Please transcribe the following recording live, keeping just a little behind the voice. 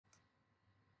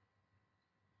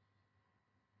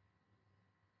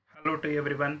Hello to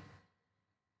everyone.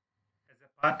 As a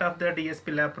part of the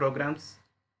DSP lab programs,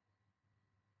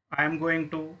 I am going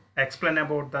to explain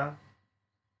about the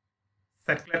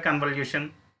circular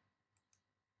convolution.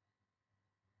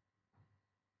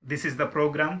 This is the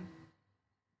program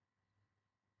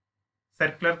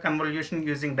circular convolution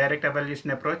using direct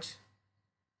evaluation approach,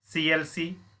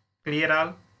 CLC, clear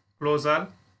all, close all.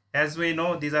 As we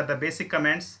know, these are the basic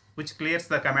commands which clears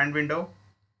the command window.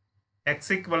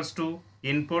 X equals to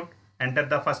input, enter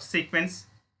the first sequence.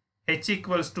 H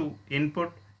equals to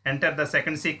input, enter the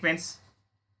second sequence.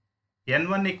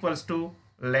 N1 equals to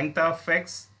length of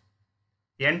X,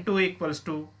 N2 equals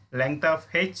to length of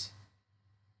H,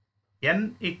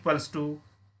 N equals to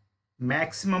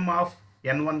maximum of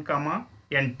N1 comma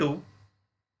N2.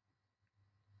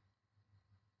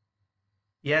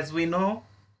 As we know,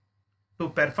 to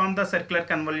perform the circular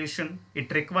convolution,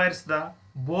 it requires the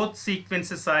both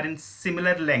sequences are in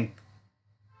similar length.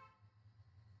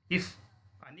 If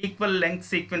unequal length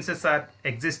sequences are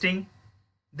existing,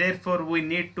 therefore we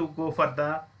need to go for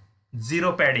the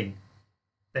zero padding.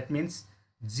 That means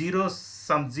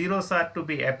some zeros are to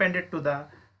be appended to the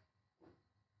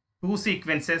two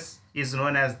sequences is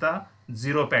known as the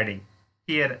zero padding.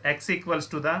 Here x equals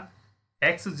to the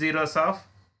x zeros of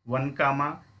 1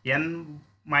 comma n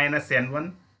minus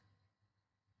n1,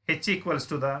 h equals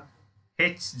to the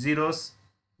h zeros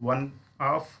 1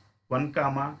 of 1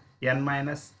 comma n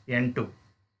minus n2.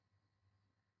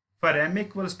 For m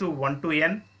equals to 1 to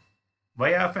n,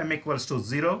 y of m equals to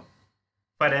 0.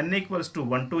 For n equals to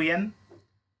 1 to n,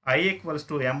 I equals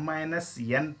to m minus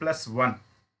n plus 1.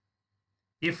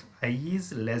 If I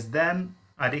is less than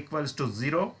or equals to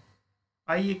 0,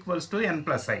 I equals to n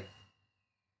plus I.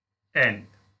 And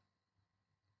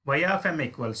y of m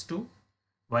equals to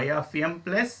y of m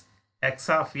plus x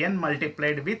of n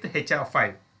multiplied with h of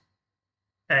I.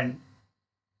 And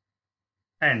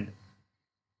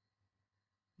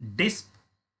disp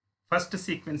first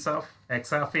sequence of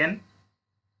x of n,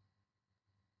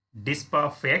 disp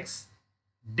of x,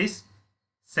 disp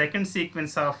second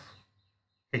sequence of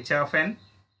h of n,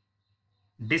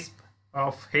 disp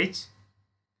of h,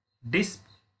 disp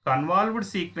convolved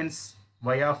sequence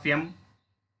y of m,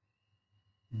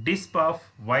 disp of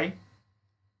y,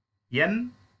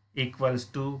 n equals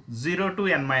to 0 to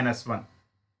n minus 1.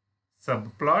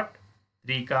 Subplot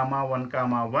 3 comma 1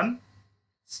 comma 1,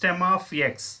 stem of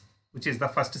x, which is the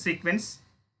first sequence,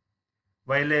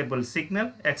 y label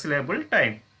signal, x label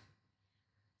time.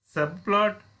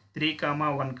 Subplot 3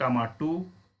 comma 1 comma 2,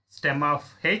 stem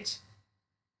of h,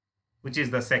 which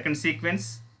is the second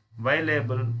sequence, y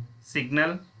label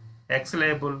signal, x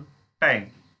label time.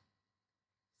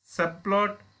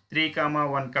 Subplot 3 comma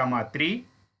 1 comma 3,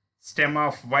 stem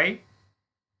of y,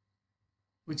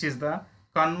 which is the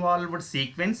convolved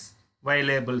sequence, y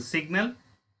label signal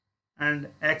and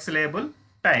x label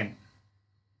time.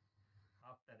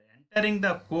 After entering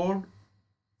the code,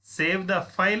 save the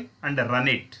file and run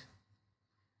it.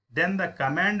 Then the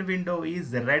command window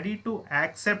is ready to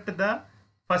accept the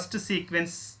first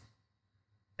sequence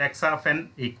x of n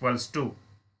equals to.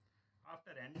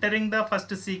 After entering the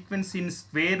first sequence in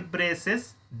square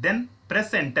braces, then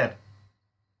press enter.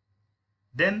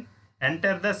 Then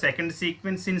enter the second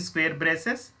sequence in square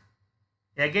braces.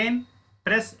 Again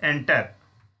press enter.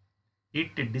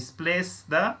 It displays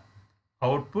the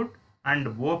output and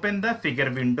open the figure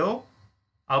window.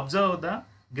 Observe the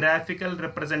graphical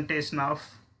representation of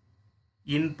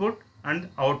input and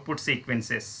output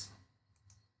sequences.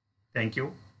 Thank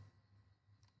you.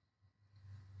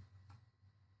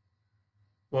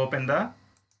 Open the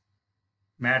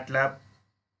Matlab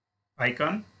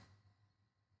icon.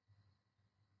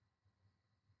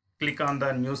 Click on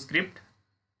the new script.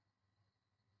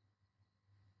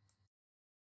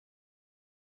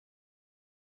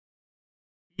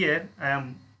 Here I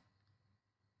am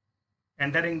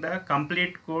entering the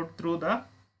complete code through the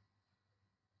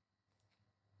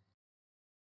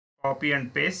copy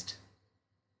and paste.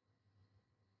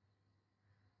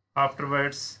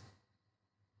 Afterwards,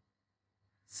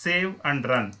 save and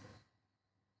run.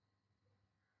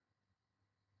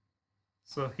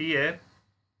 So here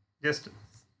just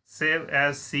save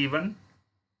as C1.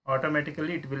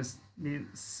 Automatically it will be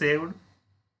saved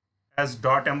as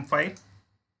 .m file.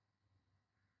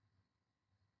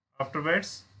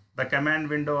 Afterwards, the command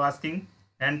window asking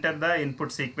enter the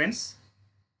input sequence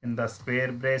in the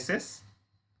square braces.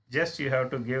 Just you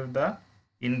have to give the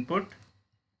input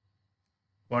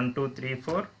 1 2 3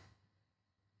 4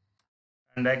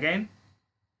 and again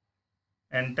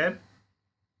enter.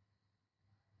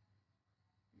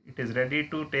 It is ready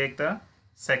to take the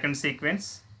second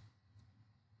sequence.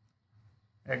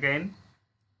 Again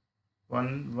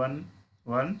 1 1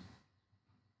 1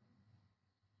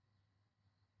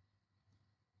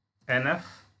 NF.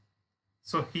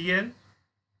 So here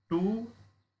two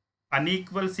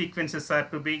unequal sequences are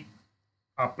to be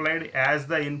applied as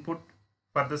the input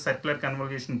for the circular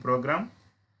convolution program.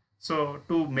 So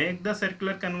to make the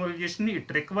circular convolution, it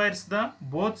requires the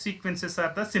both sequences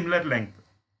are the similar length.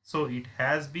 So it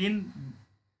has been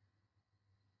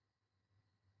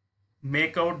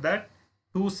make out that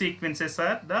two sequences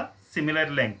are the similar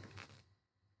length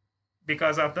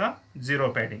because of the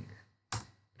zero padding.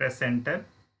 Press enter.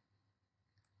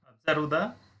 Observe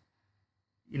the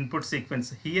input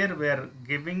sequence. Here we are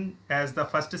giving as the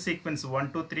first sequence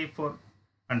 1 2 3 4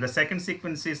 and the second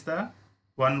sequence is the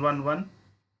 1 1 1.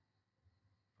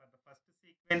 For the first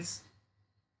sequence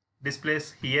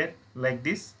displays here like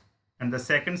this and the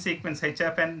second sequence h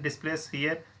of n displays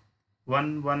here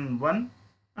 1 1 1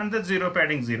 and the zero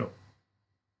padding 0.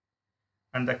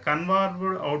 And the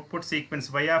convolved output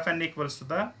sequence y of n equals to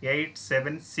the 8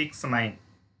 7 6 9.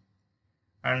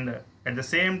 And at the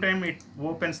same time it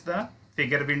opens the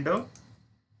figure window.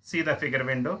 See the figure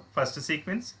window, first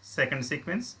sequence, second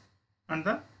sequence and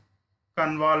the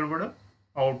convolved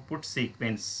output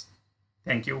sequence.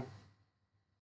 Thank you.